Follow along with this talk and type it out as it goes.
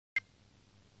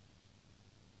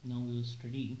Now we will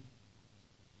study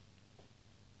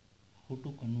how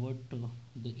to convert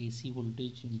the AC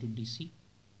voltage into DC.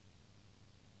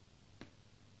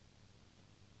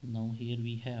 Now here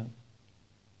we have,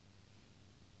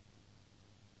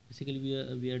 basically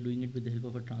we are doing it with the help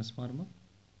of a transformer.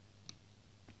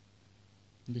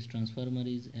 This transformer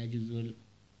is as usual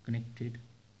connected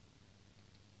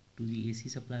to the AC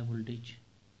supply voltage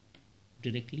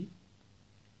directly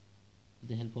with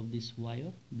the help of this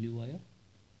wire, blue wire.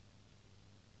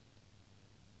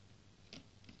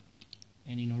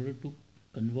 And in order to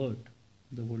convert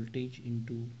the voltage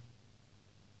into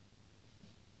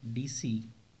DC,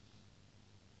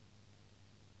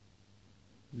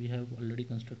 we have already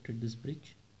constructed this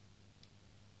bridge.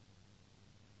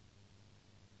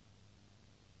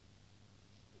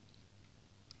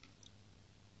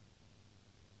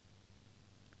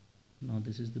 Now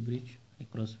this is the bridge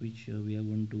across which we are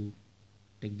going to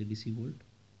take the DC volt.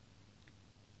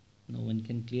 Now one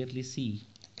can clearly see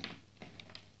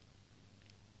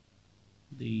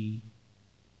the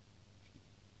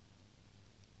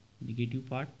negative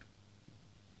part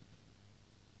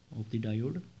of the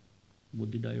diode.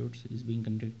 Both the diodes is being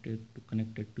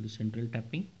connected to the central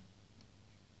tapping,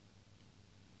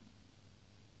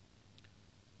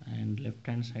 and left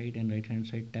hand side and right hand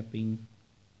side tapping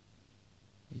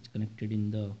is connected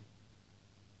in the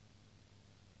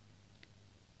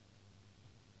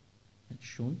as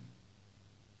shown,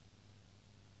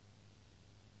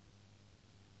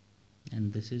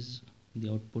 and this is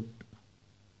the output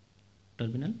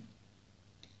terminal.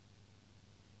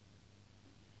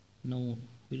 Now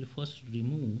we'll first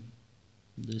remove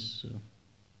this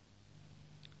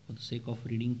for the sake of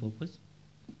reading purpose.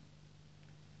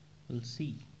 We'll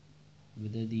see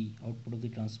whether the output of the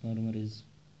transformer is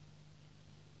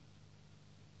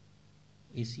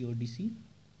AC or DC.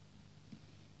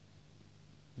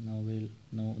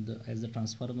 As the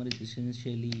transformer is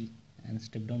essentially a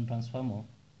step down transformer,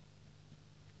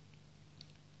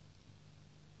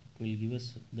 it will give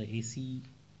us the AC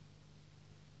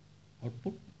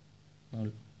output.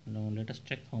 Now let us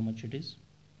check how much it is.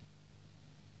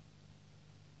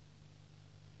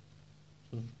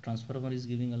 So transformer is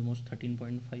giving almost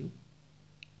 13.5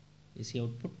 AC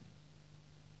output.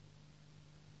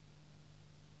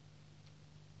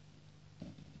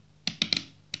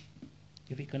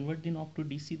 If we convert the knob to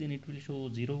DC, then it will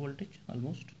show 0 voltage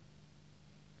almost,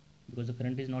 because the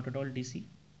current is not at all DC,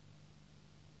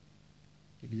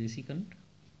 it is AC current.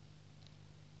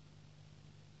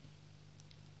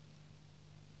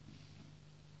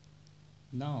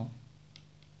 Now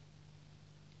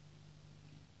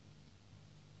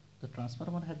the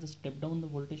transformer has stepped down the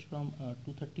voltage from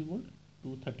 230 volt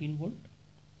to 13 volt,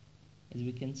 as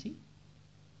we can see.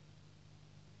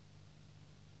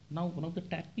 Now one of the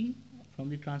tapping from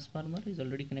the transformer is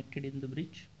already connected in the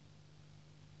bridge.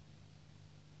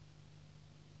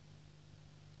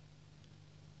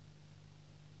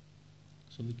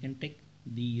 So we can take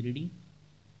the reading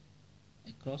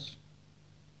across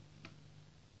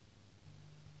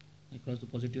the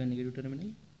positive and negative terminal.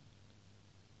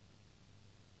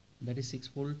 That is 6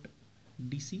 volt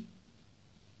DC.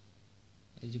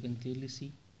 As you can clearly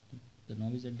see, the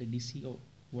knob is at the DC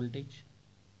voltage,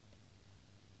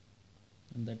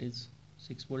 and that is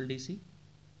 6 volt DC.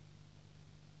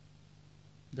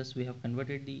 Thus we have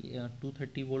converted the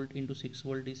 230 volt into 6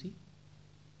 volt DC.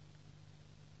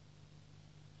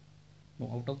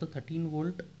 Now out of the 13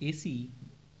 volt AC,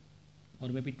 or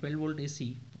maybe 12 volt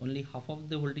AC, only half of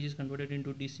the voltage is converted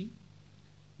into DC,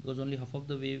 because only half of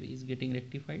the wave is getting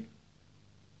rectified.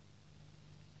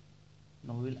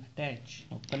 Now we will attach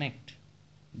or connect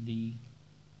the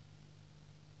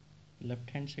left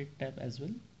hand side tap as well.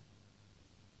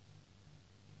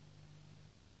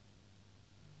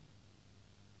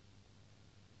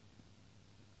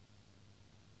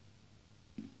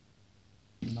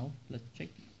 Now let's check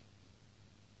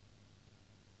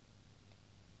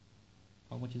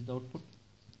how much is the output.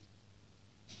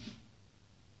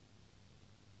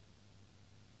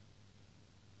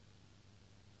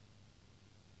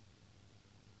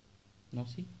 Now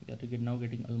see, we are now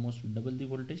getting almost double the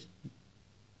voltage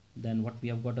than what we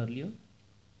have got earlier.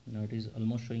 Now it is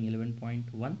almost showing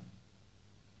 11.1.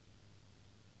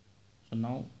 So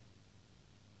now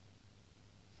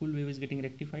full wave is getting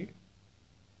rectified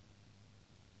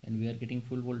and we are getting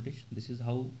full voltage. This is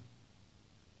how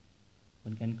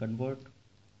one can convert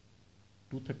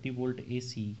 230 volt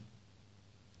AC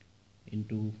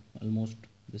into almost,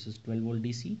 this is 12 volt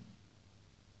DC,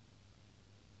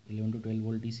 11 to 12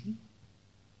 volt DC.